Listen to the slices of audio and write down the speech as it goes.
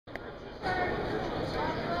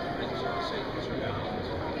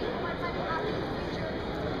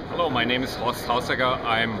Hello, my name is Horst Hausegger.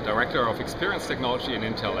 I'm Director of Experience Technology in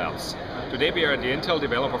Intel Labs. Today we are at the Intel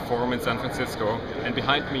Developer Forum in San Francisco, and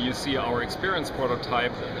behind me you see our experience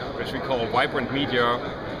prototype, which we call Vibrant Media,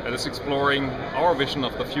 that is exploring our vision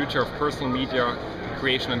of the future of personal media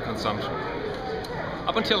creation and consumption.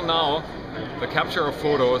 Up until now, the capture of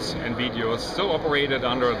photos and videos still operated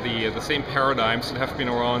under the same paradigms that have been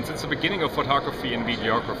around since the beginning of photography and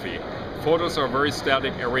videography. Photos are very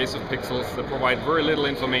static arrays of pixels that provide very little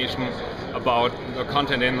information about the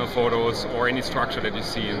content in the photos or any structure that you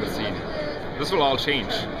see in the scene. This will all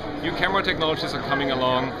change. New camera technologies are coming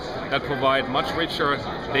along that provide much richer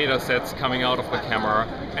data sets coming out of the camera,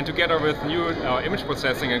 and together with new image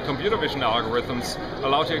processing and computer vision algorithms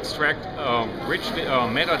allow to extract rich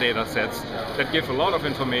metadata sets that give a lot of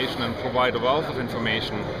information and provide a wealth of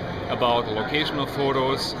information about the location of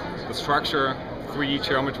photos, the structure, 3D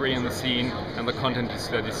geometry in the scene, and the content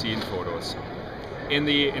that you see in photos. In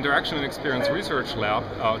the Interaction and Experience Research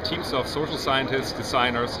Lab, teams of social scientists,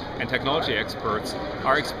 designers, and technology experts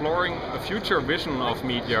are exploring a future vision of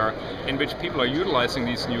media in which people are utilizing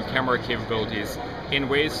these new camera capabilities in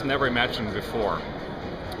ways never imagined before.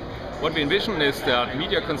 What we envision is that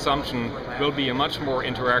media consumption will be a much more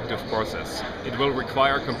interactive process. It will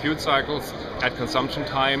require compute cycles at consumption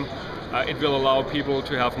time. It will allow people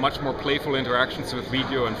to have much more playful interactions with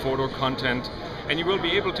video and photo content, and you will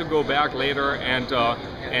be able to go back later and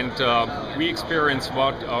re-experience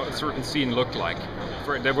what a certain scene looked like.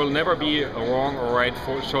 There will never be a wrong or right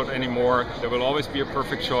shot anymore. There will always be a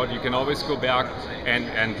perfect shot. You can always go back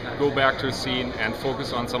and go back to a scene and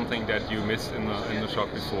focus on something that you missed in the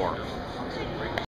shot before.